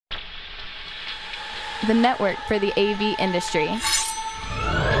the network for the AV industry.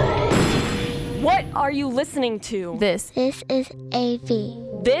 What are you listening to? This is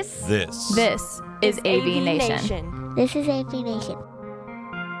AV. This is AV Nation. This is AV Nation.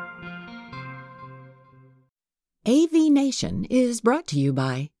 AV Nation is brought to you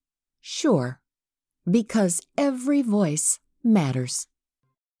by Shure, because every voice matters.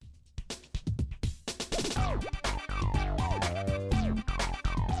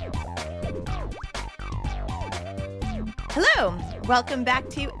 Hello, welcome back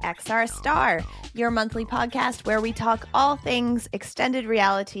to XR Star, your monthly podcast where we talk all things extended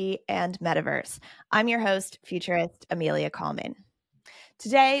reality and metaverse. I'm your host, futurist Amelia Kallman.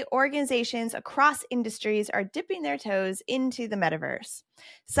 Today, organizations across industries are dipping their toes into the metaverse.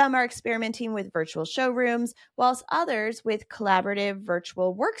 Some are experimenting with virtual showrooms, whilst others with collaborative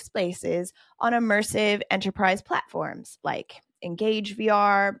virtual workspaces on immersive enterprise platforms like Engage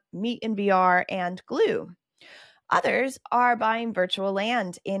VR, Meet in VR, and Glue. Others are buying virtual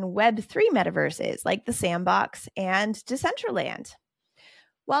land in Web3 metaverses like the Sandbox and Decentraland.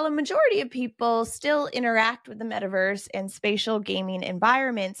 While a majority of people still interact with the metaverse and spatial gaming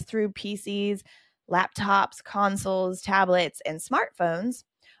environments through PCs, laptops, consoles, tablets, and smartphones,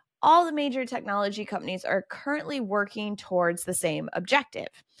 all the major technology companies are currently working towards the same objective: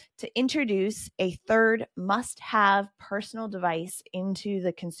 to introduce a third must-have personal device into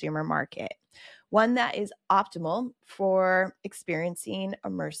the consumer market, one that is optimal for experiencing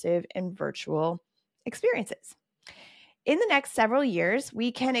immersive and virtual experiences. In the next several years,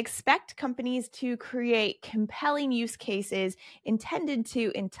 we can expect companies to create compelling use cases intended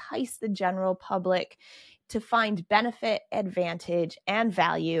to entice the general public to find benefit, advantage, and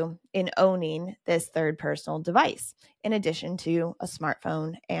value in owning this third personal device, in addition to a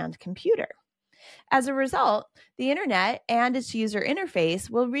smartphone and computer. As a result, the internet and its user interface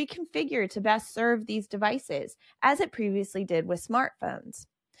will reconfigure to best serve these devices, as it previously did with smartphones.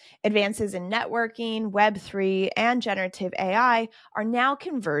 Advances in networking, Web3, and generative AI are now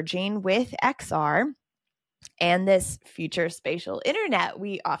converging with XR and this future spatial internet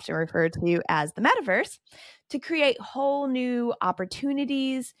we often refer to as the metaverse to create whole new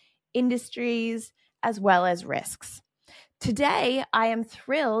opportunities, industries, as well as risks. Today, I am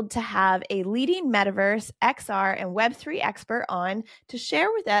thrilled to have a leading metaverse, XR, and Web3 expert on to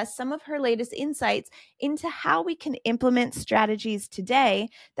share with us some of her latest insights into how we can implement strategies today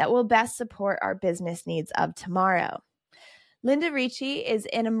that will best support our business needs of tomorrow. Linda Ricci is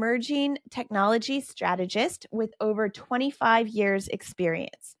an emerging technology strategist with over 25 years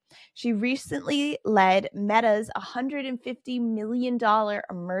experience. She recently led Meta's $150 million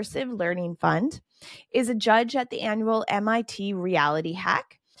immersive learning fund, is a judge at the annual MIT Reality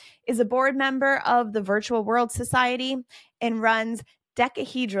Hack, is a board member of the Virtual World Society, and runs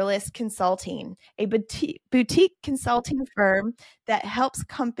Decahedralist Consulting, a boutique consulting firm that helps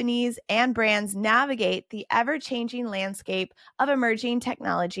companies and brands navigate the ever-changing landscape of emerging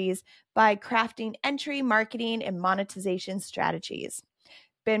technologies by crafting entry, marketing, and monetization strategies.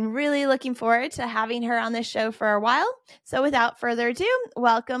 Been really looking forward to having her on this show for a while. So without further ado,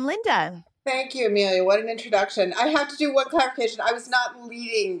 welcome, Linda. Thank you, Amelia. What an introduction. I have to do one clarification. I was not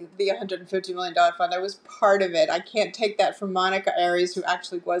leading the $150 million fund. I was part of it. I can't take that from Monica Aries, who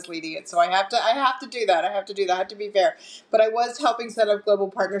actually was leading it. So I have to do that. I have to be fair. But I was helping set up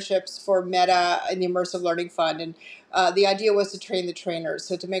global partnerships for Meta and the Immersive Learning Fund. And the idea was to train the trainers.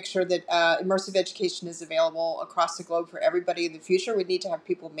 So to make sure that immersive education is available across the globe for everybody in the future, we need to have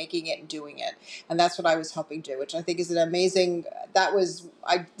people making it and doing it. And that's what I was helping do, which I think is an amazing,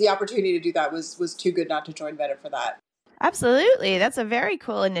 the opportunity to do that was too good not to join Meta for that. Absolutely. That's a very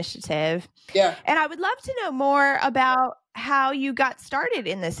cool initiative. Yeah. And I would love to know more about how you got started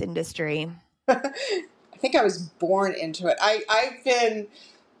in this industry. I think I was born into it. I've been,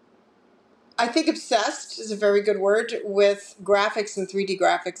 I think obsessed is a very good word with graphics and 3D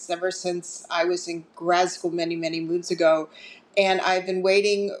graphics ever since I was in grad school many, many moons ago. And I've been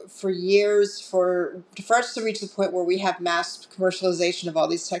waiting for years for us to reach the point where we have mass commercialization of all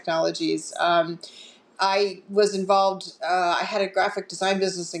these technologies. I was involved, I had a graphic design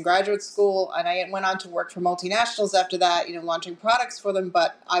business in graduate school, and I went on to work for multinationals after that, launching products for them.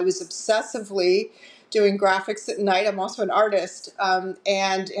 But I was obsessively doing graphics at night. I'm also an artist,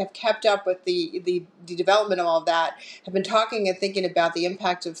 and have kept up with the development of all of that. Have been talking and thinking about the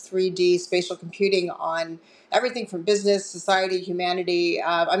impact of 3D spatial computing on everything from business, society, humanity.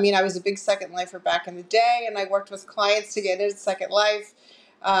 I was a big Second Lifer back in the day, and I worked with clients to get into Second Life.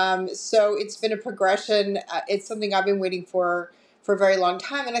 So it's been a progression. It's something I've been waiting for for a very long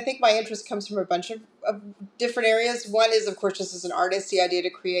time. And I think my interest comes from a bunch of different areas. One is, of course, just as an artist, the idea to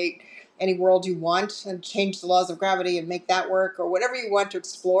create any world you want and change the laws of gravity and make that work, or whatever you want to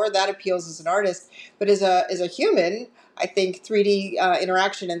explore, that appeals as an artist. But as a human, I think 3D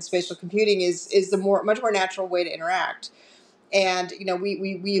interaction and spatial computing is the much more natural way to interact. And,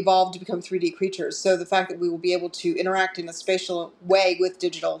 we evolved to become 3D creatures. So the fact that we will be able to interact in a spatial way with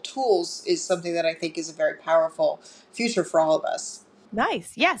digital tools is something that I think is a very powerful future for all of us.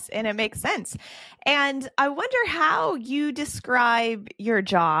 Nice. Yes. And it makes sense. And I wonder how you describe your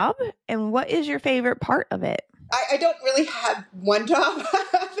job and what is your favorite part of it? I don't really have one job.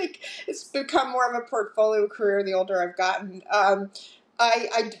 I think it's become more of a portfolio career the older I've gotten. I'm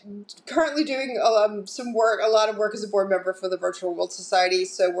currently doing a lot of work as a board member for the Virtual World Society.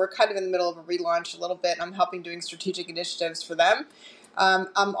 So we're kind of in the middle of a relaunch a little bit. And I'm helping doing strategic initiatives for them.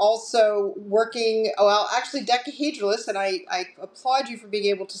 I'm also working, actually Decahedralist, and I applaud you for being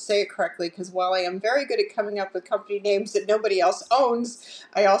able to say it correctly, because while I am very good at coming up with company names that nobody else owns,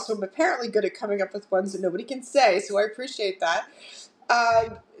 I also am apparently good at coming up with ones that nobody can say, so I appreciate that.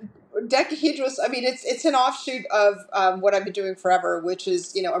 Decahedralist, I mean, it's an offshoot of what I've been doing forever, which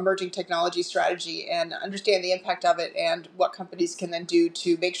is, emerging technology strategy and understand the impact of it and what companies can then do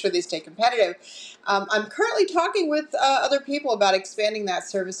to make sure they stay competitive. I'm currently talking with other people about expanding that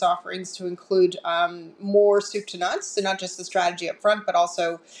service offerings to include more soup to nuts, so not just the strategy up front, but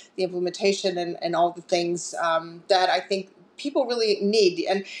also the implementation and all the things that I think people really need.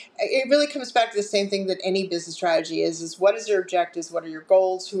 And it really comes back to the same thing that any business strategy is what is your objectives? What are your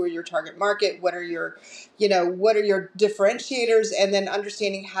goals? Who are your target market? What are your differentiators? And then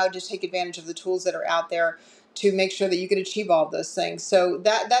understanding how to take advantage of the tools that are out there to make sure that you can achieve all of those things. So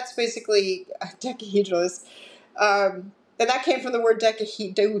that's basically Decahedralist. And that came from the word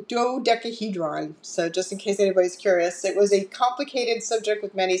dodecahedron. So just in case anybody's curious, it was a complicated subject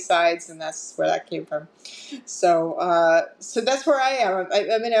with many sides, and that's where that came from. So that's where I am.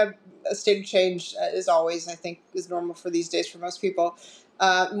 I'm in a state of change, as always, I think is normal for these days for most people,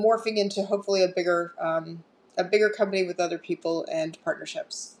 morphing into hopefully a bigger company with other people and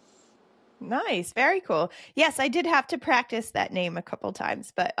partnerships. Nice. Very cool. Yes, I did have to practice that name a couple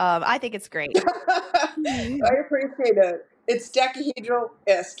times, but I think it's great. I appreciate it. It's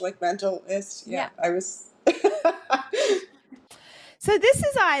decahedral-ist, like mental-ist. Yeah. I was... So this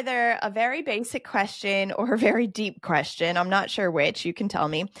is either a very basic question or a very deep question. I'm not sure which, you can tell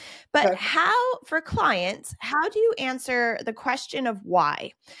me. But for clients, how do you answer the question of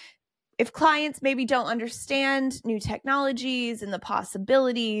why? If clients maybe don't understand new technologies and the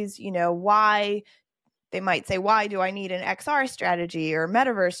possibilities, why they might say, why do I need an XR strategy or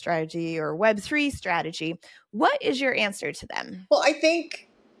metaverse strategy or Web3 strategy? What is your answer to them? Well, I think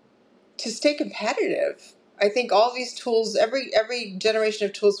to stay competitive, I think all these tools, every generation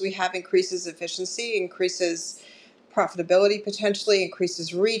of tools we have increases efficiency, increases profitability potentially,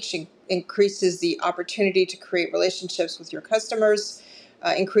 increases reach, increases the opportunity to create relationships with your customers,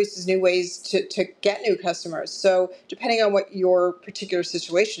 increases new ways to get new customers. So depending on what your particular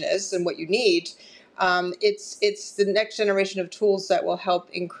situation is and what you need, it's the next generation of tools that will help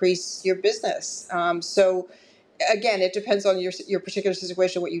increase your business. So again, it depends on your particular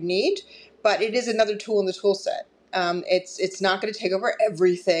situation, what you need, but it is another tool in the tool set. It's not going to take over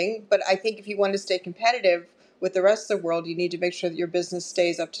everything, but I think if you want to stay competitive with the rest of the world, you need to make sure that your business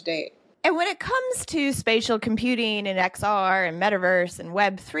stays up to date. And when it comes to spatial computing and XR and metaverse and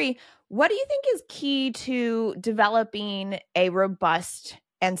Web3, what do you think is key to developing a robust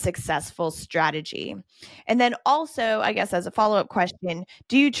and successful strategy? And then also, I guess as a follow-up question,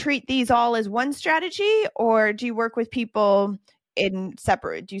 do you treat these all as one strategy, or do you work with people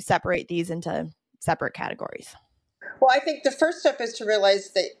do you separate these into separate categories? Well, I think the first step is to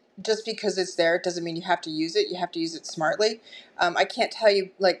realize that just because it's there, it doesn't mean you have to use it. You have to use it smartly. I can't tell you,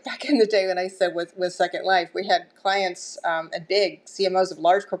 like back in the day when I said with Second Life, we had clients and big CMOs of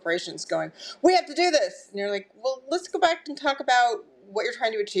large corporations going, we have to do this. And you're like, well, let's go back and talk about what you're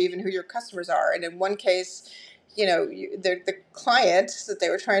trying to achieve and who your customers are. And in one case, the clients that they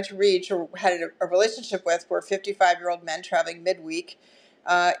were trying to reach or had a relationship with were 55-year-old men traveling midweek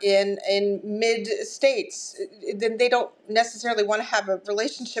in mid-states. Then they don't necessarily want to have a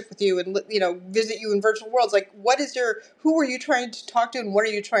relationship with you and visit you in virtual worlds. Like, who are you trying to talk to and what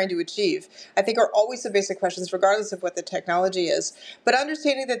are you trying to achieve? I think are always the basic questions, regardless of what the technology is. But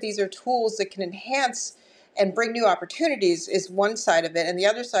understanding that these are tools that can enhance and bring new opportunities is one side of it. And the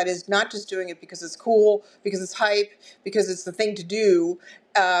other side is not just doing it because it's cool, because it's hype, because it's the thing to do,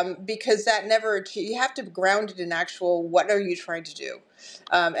 because that never, you have to ground it in actual, what are you trying to do?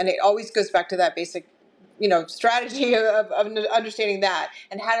 And it always goes back to that basic strategy of understanding that,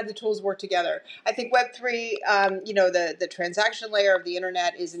 and how do the tools work together. I think Web3, the transaction layer of the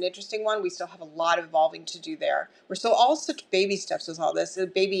internet is an interesting one. We still have a lot of evolving to do there. We're still all such baby steps with all this.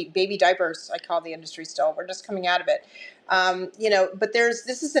 Baby diapers, I call the industry still. We're just coming out of it. But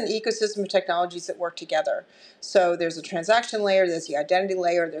this is an ecosystem of technologies that work together. So there's a transaction layer, there's the identity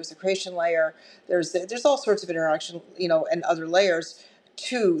layer, there's the creation layer, there's all sorts of interaction, and other layers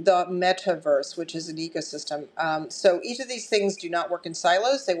to the metaverse, which is an ecosystem. So each of these things do not work in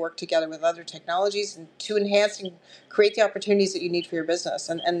silos. They work together with other technologies and to enhance and create the opportunities that you need for your business.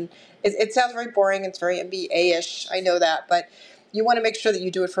 And it sounds very boring. It's very MBA-ish. I know that. But you want to make sure that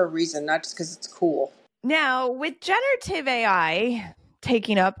you do it for a reason, not just because it's cool. Now, with generative AI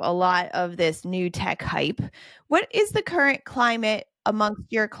taking up a lot of this new tech hype, what is the current climate amongst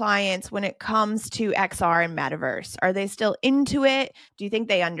your clients when it comes to XR and metaverse? Are they still into it? Do you think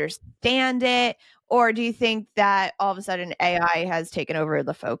they understand it? Or do you think that all of a sudden AI has taken over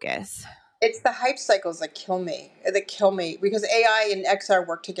the focus? It's the hype cycles that kill me, because AI and XR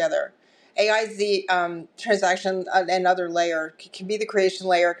work together. AI is the transaction and other layer. It can be the creation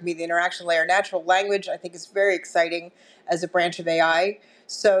layer, it can be the interaction layer. Natural language, I think, is very exciting as a branch of AI.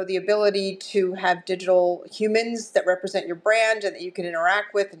 So the ability to have digital humans that represent your brand and that you can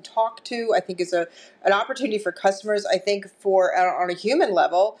interact with and talk to, I think is an opportunity for customers. I think for on a human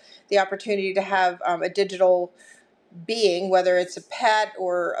level, the opportunity to have a digital being, whether it's a pet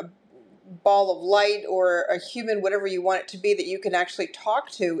or a ball of light or a human, whatever you want it to be, that you can actually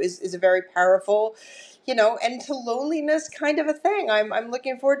talk to is a very powerful, end to loneliness kind of a thing. I'm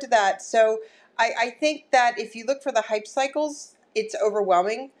looking forward to that. So I think that if you look for the hype cycles, it's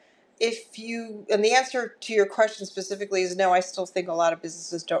overwhelming. And the answer to your question specifically is no, I still think a lot of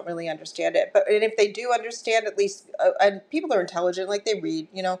businesses don't really understand it. And if they do understand, at least, and people are intelligent, like they read,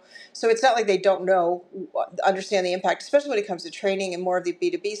 so it's not like they don't understand the impact, especially when it comes to training and more of the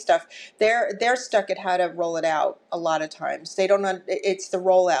B2B stuff. They're stuck at how to roll it out a lot of times. They don't, it's the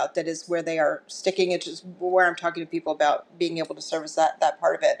rollout that is where they are sticking. It's just where I'm talking to people about being able to service that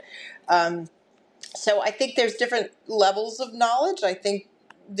part of it. So I think there's different levels of knowledge. I think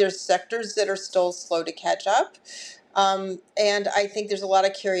there's sectors that are still slow to catch up. And I think there's a lot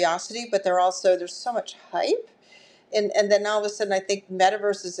of curiosity, but there's so much hype. And then all of a sudden, I think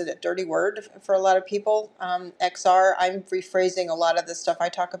metaverse is a dirty word for a lot of people. XR, I'm rephrasing a lot of the stuff I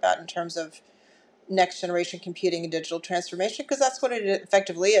talk about in terms of next generation computing and digital transformation, because that's what it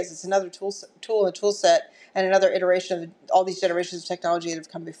effectively is. It's another tool in the tool set and another iteration of all these generations of technology that have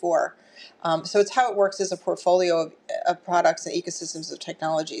come before. So it's how it works as a portfolio of products and ecosystems of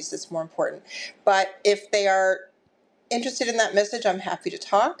technologies that's more important. But if they are interested in that message, I'm happy to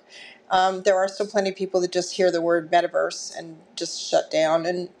talk. There are still plenty of people that just hear the word metaverse and just shut down,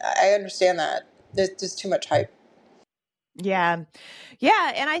 and I understand that. There's too much hype. Yeah.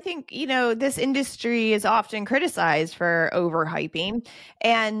 Yeah. And I think, this industry is often criticized for overhyping.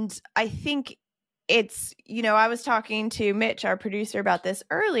 And I think it's, I was talking to Mitch, our producer, about this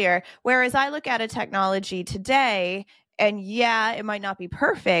earlier, whereas I look at a technology today and yeah, it might not be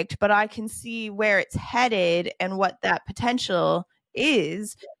perfect, but I can see where it's headed and what that potential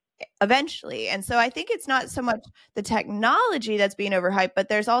is eventually. And so I think it's not so much the technology that's being overhyped, but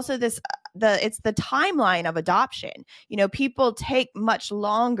there's also it's the timeline of adoption. People take much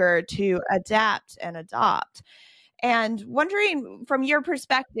longer to adapt and adopt. And wondering from your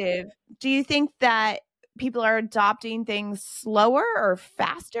perspective, do you think that people are adopting things slower or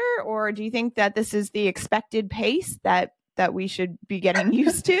faster, or do you think that this is the expected pace that we should be getting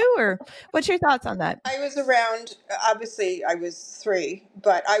used to? Or what's your thoughts on that? I was around, obviously I was 3,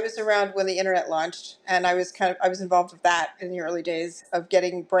 but I was around when the internet launched, and I was involved with that in the early days of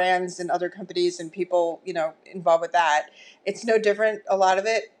getting brands and other companies and people, involved with that. It's no different, a lot of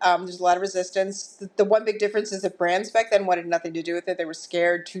it. There's a lot of resistance. The one big difference is that brands back then wanted nothing to do with it. They were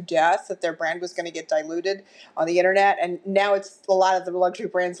scared to death that their brand was going to get diluted on the internet, and now it's a lot of the luxury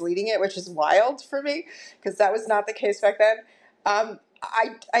brands leading it, which is wild for me, because that was not the case back then.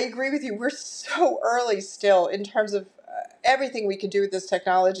 I agree with you. We're so early still in terms of everything we can do with this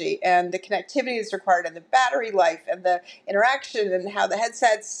technology and the connectivity that's required and the battery life and the interaction and how the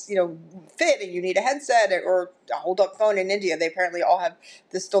headsets, fit, and you need a headset or a hold-up phone in India. They apparently all have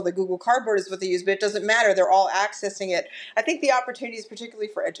still the Google Cardboard is what they use, but it doesn't matter. They're all accessing it. I think the opportunities, particularly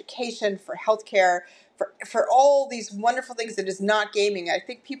for education, for healthcare, for all these wonderful things that is not gaming. I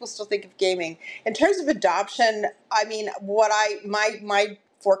think people still think of gaming. In terms of adoption, I mean, my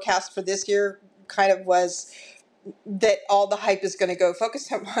forecast for this year kind of was that all the hype is going to go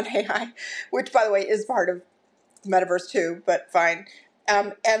focus on AI, which, by the way, is part of Metaverse too, but fine.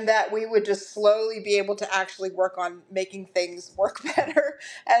 and that we would just slowly be able to actually work on making things work better,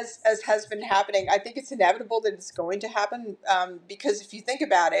 as has been happening. I think it's inevitable that it's going to happen, because if you think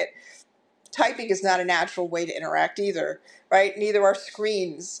about it, typing is not a natural way to interact either, right? Neither are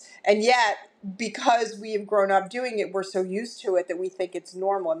screens. And yet, because we have grown up doing it, we're so used to it that we think it's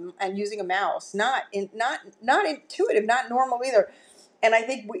normal. And using a mouse, not intuitive, not normal either. And I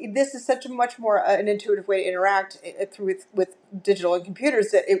think this is such a much more an intuitive way to interact with digital and computers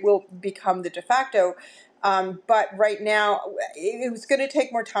that it will become the de facto. But right now, it was going to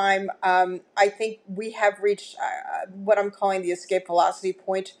take more time. I think we have reached what I'm calling the escape velocity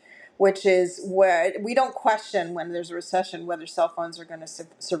point, which is where we don't question when there's a recession whether cell phones are going to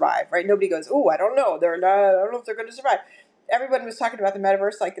survive, right? Nobody goes, "Oh, I don't know. They're not. I don't know if they're going to survive." Everyone was talking about the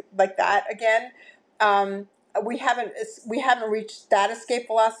metaverse like that again. We haven't reached that escape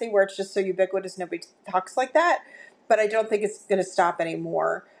velocity where it's just so ubiquitous nobody talks like that. But I don't think it's going to stop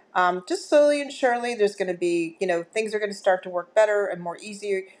anymore. Just slowly and surely, there's going to be, things are going to start to work better and more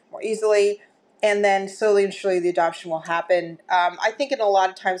easily. And then slowly and surely the adoption will happen. I think in a lot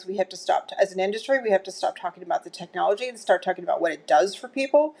of times we have to stop, as an industry, we have to stop talking about the technology and start talking about what it does for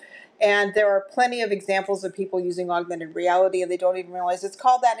people. And there are plenty of examples of people using augmented reality and they don't even realize it's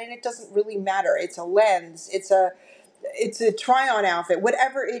called that, and it doesn't really matter. It's a lens. It's a try-on outfit.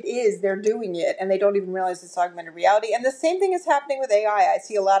 Whatever it is, they're doing it, and they don't even realize it's augmented reality. And the same thing is happening with AI. I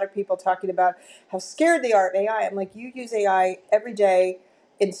see a lot of people talking about how scared they are of AI. I'm like, you use AI every day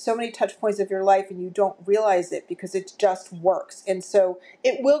in so many touch points of your life, and you don't realize it because it just works. And so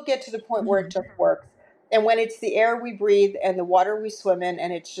it will get to the point where it just works. And when it's the air we breathe and the water we swim in,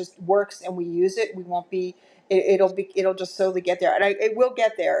 and it just works, and we use it, we won't be. It'll just slowly get there, and it will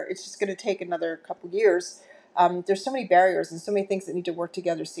get there. It's just going to take another couple years. There's so many barriers and so many things that need to work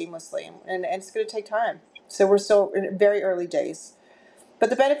together seamlessly, and it's going to take time. So we're still in very early days, but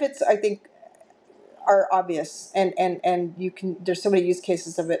the benefits, I think, are obvious, and there's so many use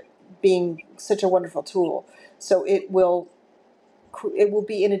cases of it being such a wonderful tool. So it will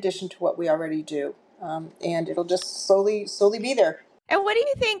be in addition to what we already do, and it'll just slowly be there. And what do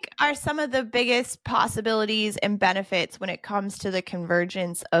you think are some of the biggest possibilities and benefits when it comes to the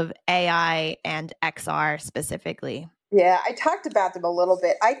convergence of AI and XR specifically? Yeah, I talked about them a little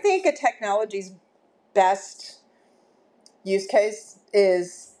bit. I think a technology's best use case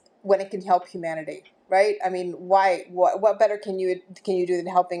is when it can help humanity, right? I mean, why? What better can you do than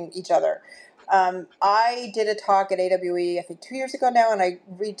helping each other? I did a talk at AWE, I think 2 years ago now, and I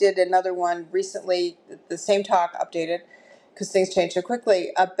redid another one recently, the same talk updated, because things change so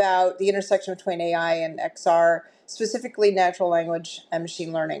quickly, about the intersection between AI and XR, specifically natural language and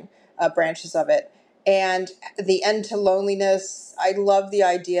machine learning branches of it. And the end to loneliness, I love the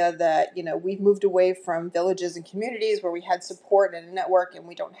idea that, we've moved away from villages and communities where we had support and a network, and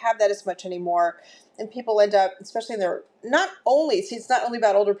we don't have that as much anymore. And people end up, especially in their, it's not only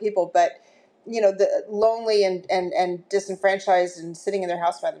about older people, but, the lonely and disenfranchised and sitting in their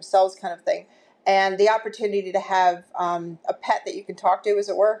house by themselves kind of thing. And the opportunity to have a pet that you can talk to, as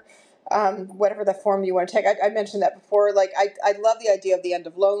it were, whatever the form you want to take. I mentioned that before. Like, I love the idea of the end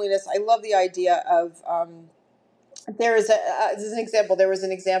of loneliness. I love the idea of, this is an example. There was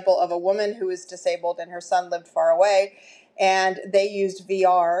an example of a woman who was disabled and her son lived far away, and they used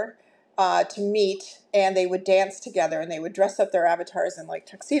VR to meet, and they would dance together, and they would dress up their avatars in like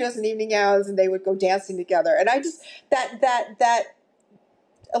tuxedos and evening gowns, and they would go dancing together. And I just, that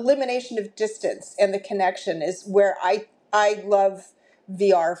elimination of distance and the connection is where I love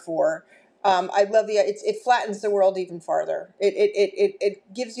VR for. I love it flattens the world even farther. It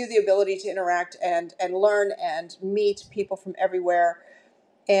gives you the ability to interact and learn and meet people from everywhere.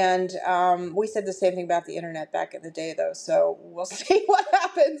 And we said the same thing about the internet back in the day, though, so we'll see what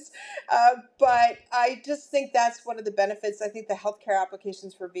happens. But I just think that's one of the benefits. I think the healthcare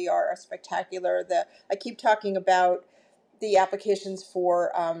applications for VR are spectacular. I keep talking about the applications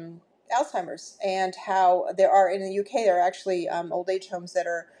for Alzheimer's, and how there are in the UK, there are actually old age homes that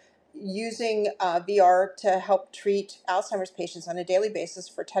are using VR to help treat Alzheimer's patients on a daily basis.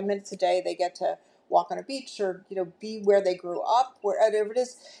 For 10 minutes a day, they get to walk on a beach or be where they grew up, wherever it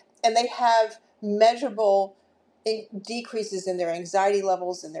is, and they have measurable decreases in their anxiety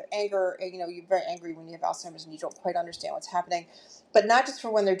levels and their anger. You're very angry when you have Alzheimer's and you don't quite understand what's happening, but not just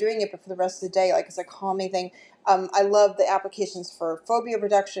for when they're doing it, but for the rest of the day, like it's a calming thing. I love the applications for phobia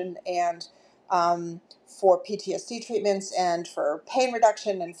reduction and for PTSD treatments and for pain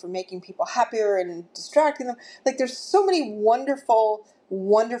reduction and for making people happier and distracting them. Like, there's so many wonderful,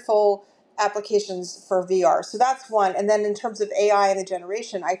 wonderful applications for VR. So that's one. And then in terms of AI and the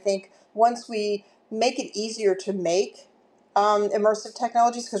generation, I think once we make it easier to make immersive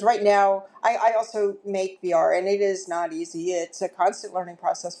technologies, because right now I also make VR, and it is not easy. It's a constant learning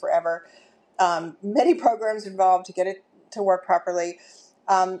process forever. Many programs involved to get it to work properly.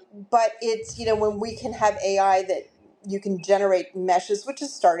 But it's, when we can have AI that you can generate meshes, which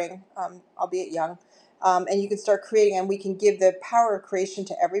is starting, albeit young, and you can start creating, and we can give the power of creation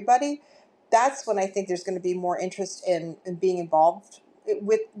to everybody. That's when I think there's going to be more interest in being involved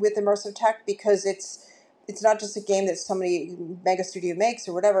with immersive tech, because it's not just a game that somebody mega studio makes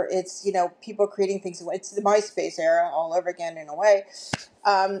or whatever. It's, people creating things. It's the MySpace era all over again in a way.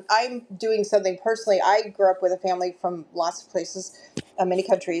 I'm doing something personally. I grew up with a family from lots of places, many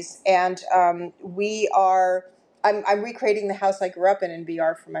countries, and I'm recreating the house I grew up in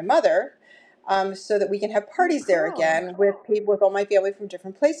VR for my mother, so that we can have parties there again with people, with all my family from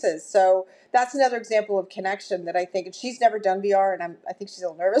different places. So that's another example of connection that I think, and she's never done VR, and I think she's a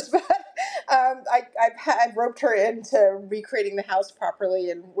little nervous, but I've roped her into recreating the house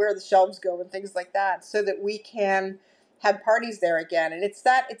properly and where the shelves go and things like that, so that we can have parties there again. And it's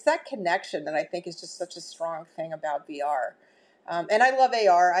that connection that I think is just such a strong thing about VR. And I love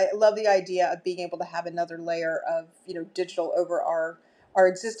AR. I love the idea of being able to have another layer of, digital over our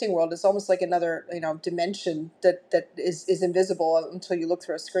existing world. It's almost like another, dimension that is invisible until you look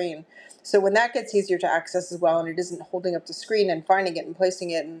through a screen. So when that gets easier to access as well, and it isn't holding up the screen and finding it and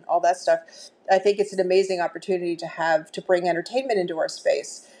placing it and all that stuff, I think it's an amazing opportunity to bring entertainment into our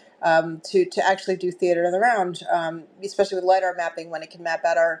space. To actually do theater in the round, especially with LiDAR mapping, when it can map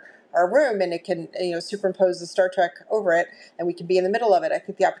out our room, and it can, superimpose the Star Trek over it, and we can be in the middle of it. I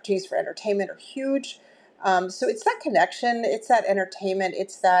think the opportunities for entertainment are huge. So it's that connection, it's that entertainment,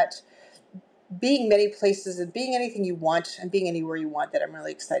 it's that being many places and being anything you want and being anywhere you want that I'm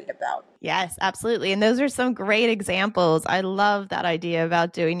really excited about. Yes, absolutely. And those are some great examples. I love that idea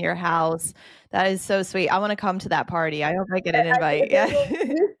about doing your house. That is so sweet. I want to come to that party. I hope I get an invite. We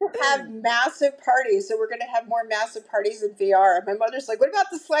used to have massive parties, so we're going to have more massive parties in VR. And my mother's like, what about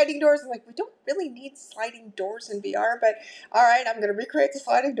the sliding doors? I'm like, we don't really need sliding doors in VR, but all right, I'm going to recreate the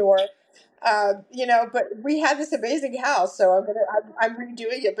sliding door. But we had this amazing house, so I'm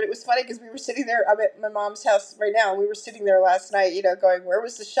redoing it. But it was funny because we were sitting there. I'm at my mom's house right now, and we were sitting there last night, going, where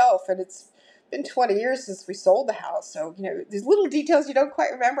was the shelf? And it's been 20 years since we sold the house, so these little details you don't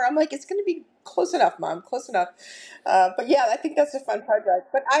quite remember. I'm like, it's going to be close enough, Mom, close enough. But yeah, I think that's a fun project.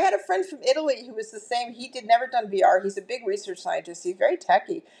 But I had a friend from Italy who was the same. He did never done VR. He's a big research scientist. He's very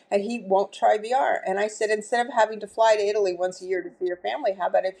techy, and he won't try VR. And I said, instead of having to fly to Italy once a year to see your family, how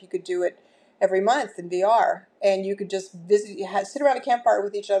about if you could do it every month in VR, and you could just sit around a campfire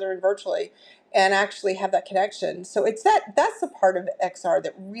with each other and virtually, and actually have that connection. So that's the part of XR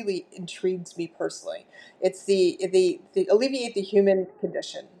that really intrigues me personally. It's the alleviate the human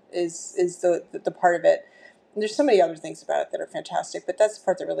condition is the part of it. And there's so many other things about it that are fantastic, but that's the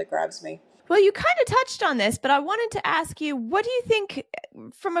part that really grabs me. Well, you kind of touched on this, but I wanted to ask you, what do you think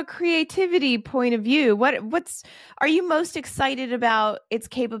from a creativity point of view, what's are you most excited about its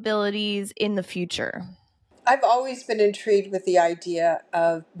capabilities in the future? I've always been intrigued with the idea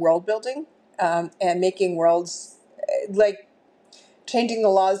of world building, and making worlds, like changing the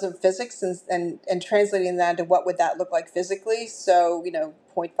laws of physics and translating that into what would that look like physically. So,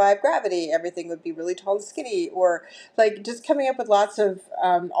 0.5 gravity, everything would be really tall and skinny, or like just coming up with lots of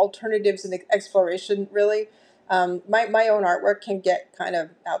alternatives and exploration, really. My own artwork can get kind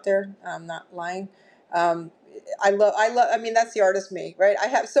of out there. I'm not lying. I mean, that's the artist me, right? I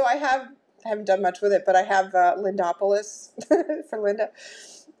haven't done much with it, but I have Lindopolis for Linda.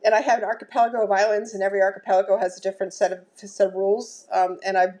 And I have an archipelago of islands, and every archipelago has a different set of rules.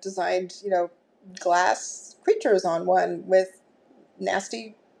 And I've designed, glass creatures on one with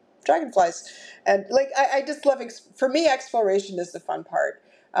nasty dragonflies. And I just love, for me, exploration is the fun part.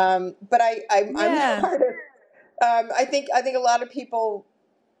 But I'm the artist. I think a lot of people,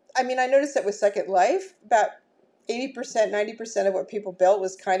 I mean, I noticed that with Second Life, about 80%, 90% of what people built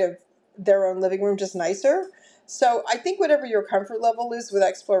was kind of their own living room, just nicer. So I think whatever your comfort level is with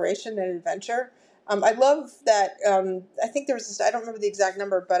exploration and adventure, I love that. I think there was this, I don't remember the exact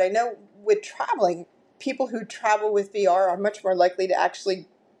number, but I know with traveling, people who travel with VR are much more likely to actually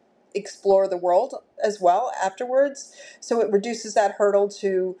explore the world as well afterwards. So it reduces that hurdle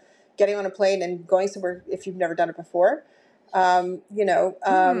to getting on a plane and going somewhere if you've never done it before, without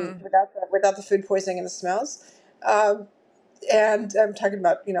the food poisoning and the smells. And I'm talking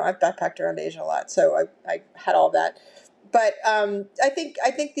about, I've backpacked around Asia a lot, so I had all that. But I think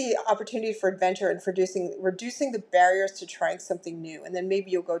the opportunity for adventure and for reducing the barriers to trying something new, and then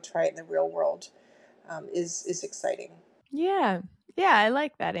maybe you'll go try it in the real world, is exciting. Yeah, I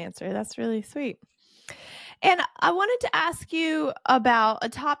like that answer. That's really sweet. And I wanted to ask you about a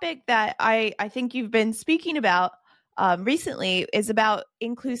topic that I think you've been speaking about recently is about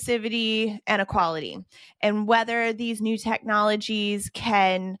inclusivity and equality, and whether these new technologies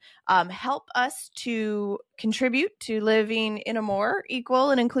can help us to contribute to living in a more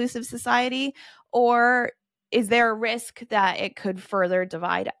equal and inclusive society, or is there a risk that it could further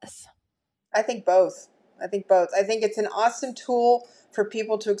divide us? I think both. I think both. I think it's an awesome tool for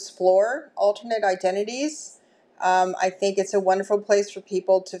people to explore alternate identities. I think it's a wonderful place for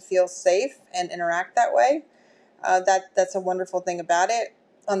people to feel safe and interact that way. That's a wonderful thing about it.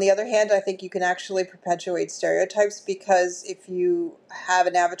 On the other hand, I think you can actually perpetuate stereotypes, because if you have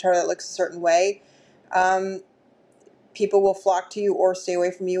an avatar that looks a certain way, um, people will flock to you or stay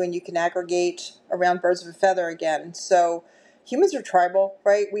away from you, and you can aggregate around birds of a feather again. So humans are tribal,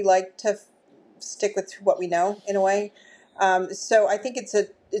 right? We like to stick with what we know in a way. So I think it's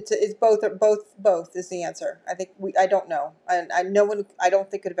both is the answer. I don't know. I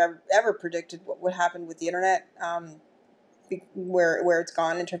don't think could have ever predicted what would happen with the internet, where it's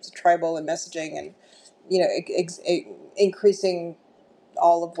gone in terms of tribal and messaging, and increasing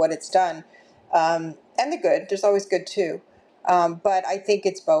all of what it's done, and the good. There's always good too. But I think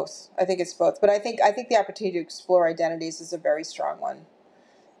it's both. I think it's both. But I think the opportunity to explore identities is a very strong one.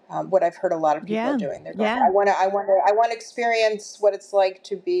 What I've heard a lot of people are doing. They're going, I want to experience what it's like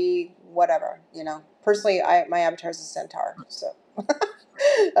to be whatever. Personally, my avatar is a centaur, so.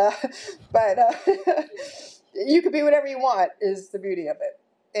 uh, but you could be whatever you want. Is the beauty of it,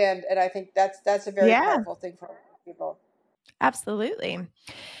 and I think that's a very powerful thing for people. Absolutely.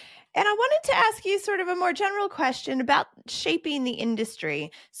 And I wanted to ask you sort of a more general question about shaping the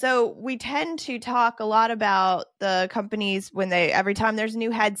industry. So we tend to talk a lot about the companies every time there's a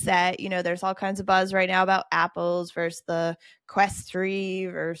new headset, there's all kinds of buzz right now about Apple's versus the Quest 3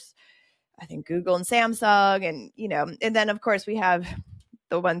 versus I think Google and Samsung, and then of course we have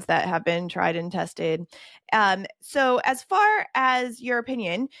the ones that have been tried and tested. So as far as your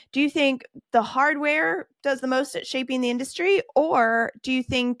opinion, do you think the hardware does the most at shaping the industry, or do you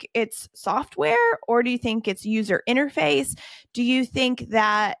think it's software, or do you think it's user interface? Do you think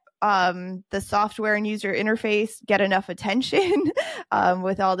that the software and user interface get enough attention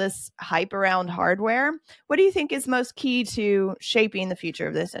with all this hype around hardware? What do you think is most key to shaping the future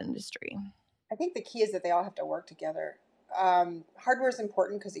of this industry? I think the key is that they all have to work together. Hardware is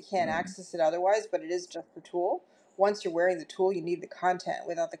important because you can't access it otherwise, but it is just the tool. Once you're wearing the tool, you need the content.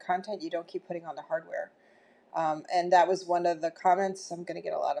 Without the content, you don't keep putting on the hardware. And that was one of the comments. I'm going to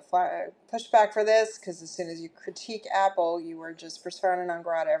get a lot of pushback for this, because as soon as you critique Apple, you are just persona non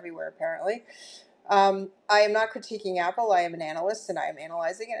grata everywhere, apparently. I am not critiquing Apple. I am an analyst, and I am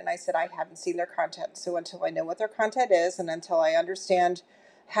analyzing it. And I said I haven't seen their content. So until I know what their content is, and until I understand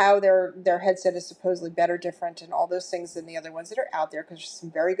how their headset is supposedly better, different, and all those things than the other ones that are out there, because there's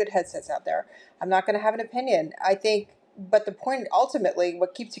some very good headsets out there, I'm not going to have an opinion. I think, but the point, ultimately,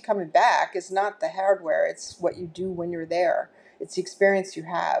 what keeps you coming back is not the hardware. It's what you do when you're there. It's the experience you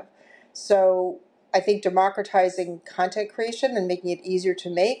have. So I think democratizing content creation and making it easier to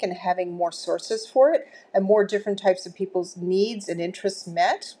make, and having more sources for it, and more different types of people's needs and interests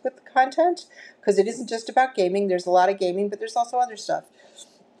met with the content, because it isn't just about gaming. There's a lot of gaming, but there's also other stuff.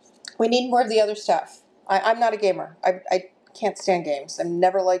 We need more of the other stuff. I'm not a gamer. I can't stand games. I've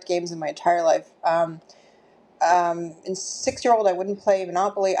never liked games in my entire life. In 6-year-old, I wouldn't play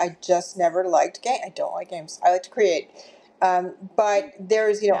Monopoly. I just never liked games. I don't like games. I like to create. But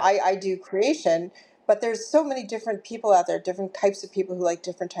there's, I do creation, but there's so many different people out there, different types of people who like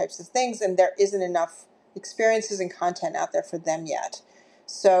different types of things, and there isn't enough experiences and content out there for them yet.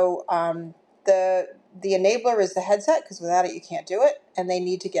 So the enabler is the headset, because without it you can't do it, and they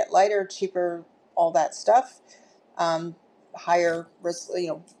need to get lighter, cheaper, all that stuff. Higher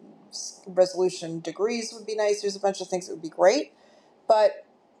resolution degrees would be nice. There's a bunch of things that would be great, but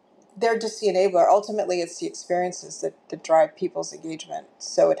they're just the enabler. Ultimately, it's the experiences that drive people's engagement.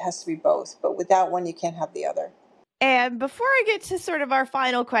 So it has to be both, but without one, you can't have the other. And before I get to sort of our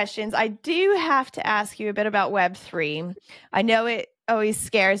final questions, I do have to ask you a bit about Web3. I know it always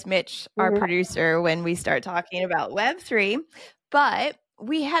scares Mitch, our producer, when we start talking about Web3, but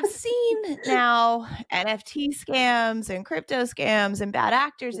we have seen now NFT scams and crypto scams and bad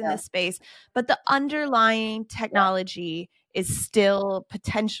actors in this space, but the underlying technology is still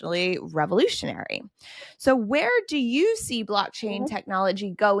potentially revolutionary. So where do you see blockchain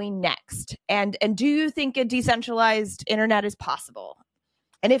technology going next? And do you think a decentralized internet is possible?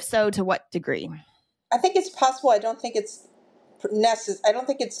 And if so, to what degree? I think it's possible. I don't think it's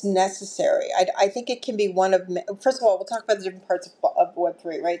necessary. I think it can be one of. First of all, we'll talk about the different parts of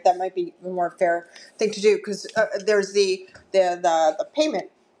Web3, right? That might be a more fair thing to do because there's the payment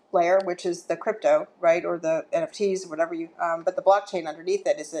layer, which is the crypto, right, or the NFTs, whatever you. But the blockchain underneath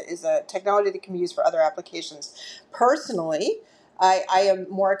it is a technology that can be used for other applications. Personally, I am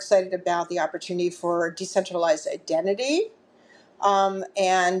more excited about the opportunity for decentralized identity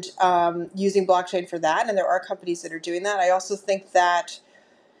and using blockchain for that. And there are companies that are doing that. I also think that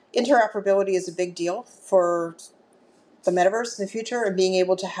interoperability is a big deal for the metaverse in the future, and being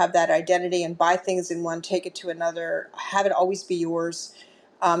able to have that identity and buy things in one, take it to another, have it always be yours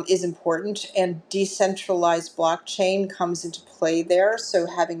is important. And decentralized blockchain comes into play there. So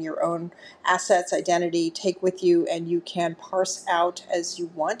having your own assets, identity, take with you, and you can parse out as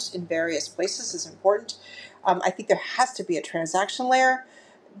you want in various places is important. I think there has to be a transaction layer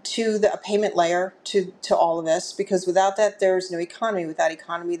to a payment layer to all of this, because without that, there's no economy. Without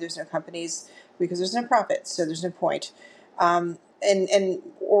economy, there's no companies, because there's no profit, so there's no point. And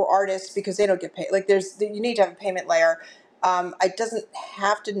or artists, because they don't get paid. Like you need to have a payment layer. It doesn't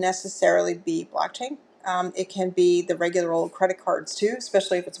have to necessarily be blockchain. It can be the regular old credit cards too,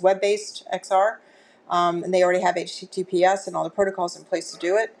 especially if it's web-based XR, and they already have HTTPS and all the protocols in place to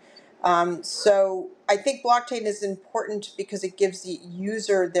do it. So I think blockchain is important because it gives the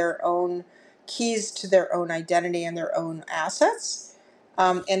user their own keys to their own identity and their own assets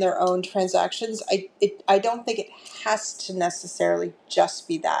and their own transactions. I don't think it has to necessarily just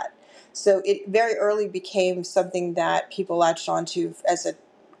be that. So it very early became something that people latched onto as a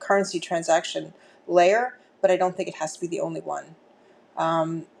currency transaction layer, but I don't think it has to be the only one.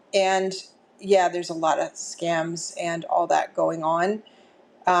 And yeah, there's a lot of scams and all that going on.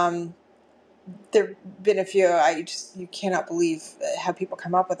 There've been a few. You cannot believe how people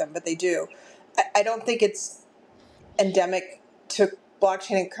come up with them, but they do. I don't think it's endemic to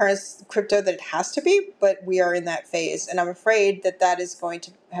blockchain and crypto that it has to be, but we are in that phase, and I'm afraid that is going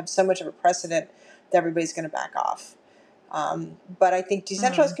to have so much of a precedent that everybody's going to back off. But I think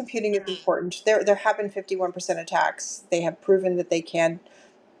decentralized computing is important. There have been 51% attacks. They have proven that they can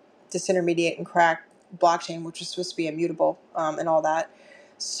disintermediate and crack blockchain, which is supposed to be immutable and all that.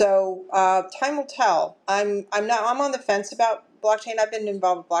 So time will tell. I'm on the fence about blockchain. I've been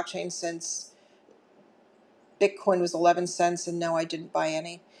involved with blockchain since Bitcoin was 11 cents, and no, I didn't buy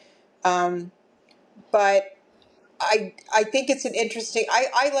any. But I think it's an interesting.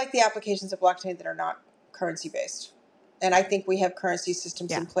 I like the applications of blockchain that are not currency based, and I think we have currency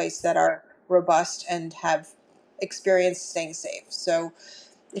systems in place that are robust and have experience staying safe. So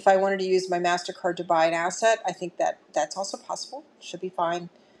if I wanted to use my MasterCard to buy an asset, I think that's also possible. Should be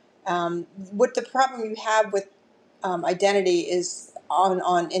fine. What the problem you have with identity is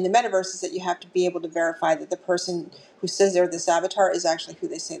in the metaverse is that you have to be able to verify that the person who says they're this avatar is actually who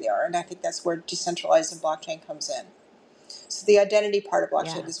they say they are. And I think that's where decentralized and blockchain comes in. So the identity part of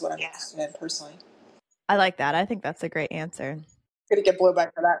blockchain is what I'm interested in personally. I like that. I think that's a great answer. I'm going to get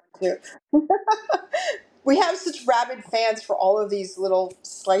blowback for that too. We have such rabid fans for all of these little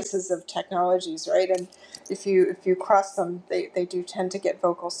slices of technologies, right? And if you cross them, they do tend to get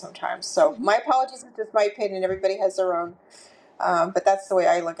vocal sometimes. So my apologies, it's just my opinion. Everybody has their own. But that's the way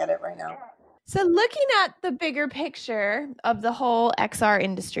I look at it right now. So looking at the bigger picture of the whole XR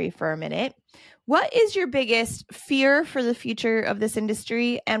industry for a minute, what is your biggest fear for the future of this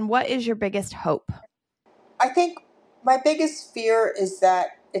industry, and what is your biggest hope? I think my biggest fear is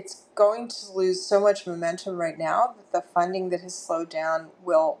that it's going to lose so much momentum right now that the funding that has slowed down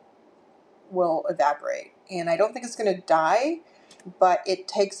will evaporate. And I don't think it's going to die, but it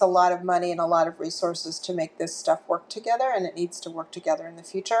takes a lot of money and a lot of resources to make this stuff work together, and it needs to work together in the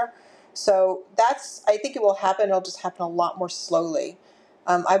future. So I think it will happen. It'll just happen a lot more slowly.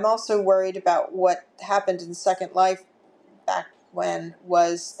 I'm also worried about what happened in Second Life back when,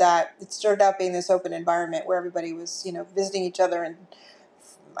 was that it started out being this open environment where everybody was, visiting each other, and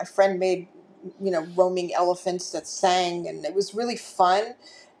my friend made, roaming elephants that sang, and it was really fun.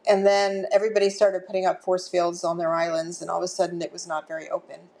 And then everybody started putting up force fields on their islands, and all of a sudden it was not very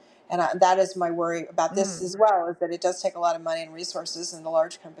open. And that is my worry about this as well, is that it does take a lot of money and resources, and the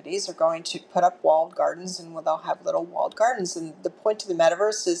large companies are going to put up walled gardens, and they'll have little walled gardens. And the point of the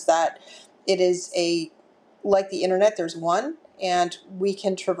metaverse is that it is like the internet, there's one, and we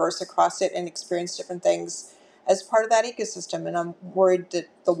can traverse across it and experience different things as part of that ecosystem. And I'm worried that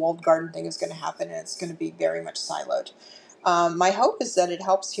the walled garden thing is going to happen, and it's going to be very much siloed. My hope is that it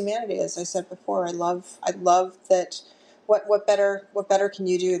helps humanity. As I said before, I love that. What better can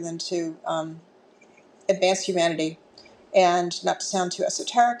you do than to advance humanity? And not to sound too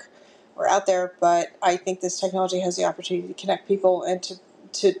esoteric or out there, but I think this technology has the opportunity to connect people and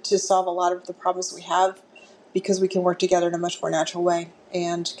to solve a lot of the problems we have because we can work together in a much more natural way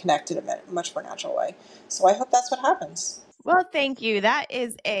and connect in a much more natural way. So I hope that's what happens. Well, thank you. That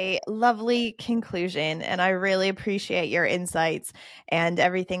is a lovely conclusion, and I really appreciate your insights and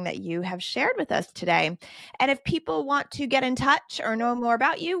everything that you have shared with us today. And if people want to get in touch or know more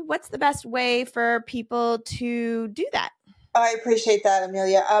about you, what's the best way for people to do that? I appreciate that,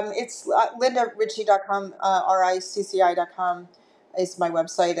 Amelia. It's lindaritchie.com, RICCI.com is my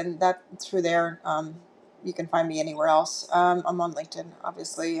website, and that through there you can find me anywhere else. I'm on LinkedIn,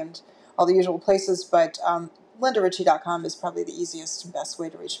 obviously, and all the usual places, but lindaritchie.com is probably the easiest and best way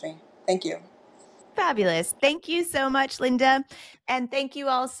to reach me. Thank you. Fabulous. Thank you so much, Linda. And thank you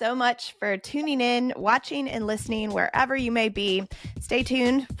all so much for tuning in, watching, and listening wherever you may be. Stay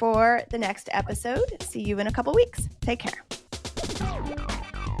tuned for the next episode. See you in a couple weeks. Take care.